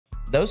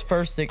those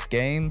first 6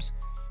 games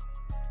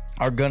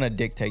are gonna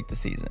dictate the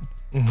season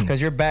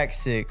because your back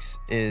 6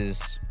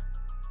 it's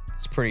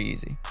pretty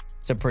easy.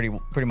 It's a pretty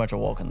much a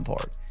walk in the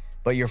park.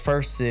 But your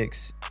first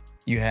 6,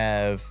 you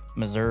have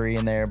Missouri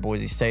in there,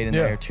 Boise State in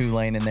there,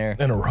 Tulane in there.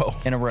 In a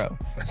row.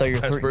 So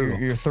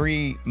your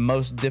 3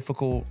 most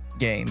difficult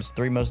games,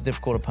 3 most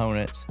difficult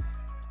opponents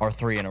are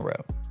 3 in a row.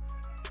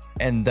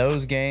 And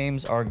those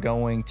games are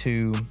going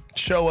to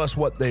show us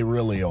what they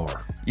really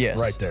are. Yes.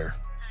 Right there.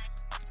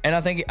 And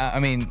I think,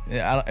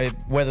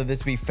 whether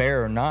this be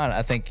fair or not,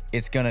 I think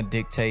it's going to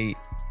dictate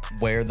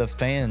where the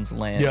fans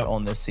land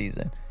on this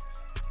season.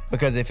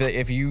 Because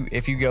if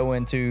you go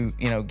into,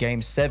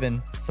 game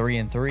 7,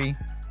 3-3,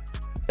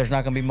 there's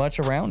not going to be much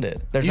around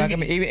it. There's not going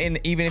to be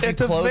even if you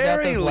close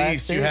out those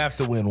last 6. You have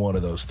to win one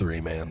of those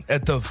 3, man.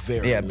 At the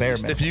very least. Bare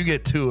minimum. If you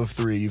get 2 of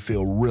 3, you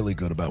feel really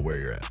good about where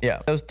you're at. Yeah,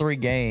 those 3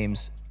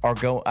 games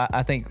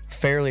I think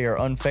fairly or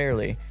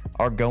unfairly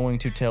are going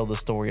to tell the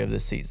story of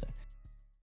this season.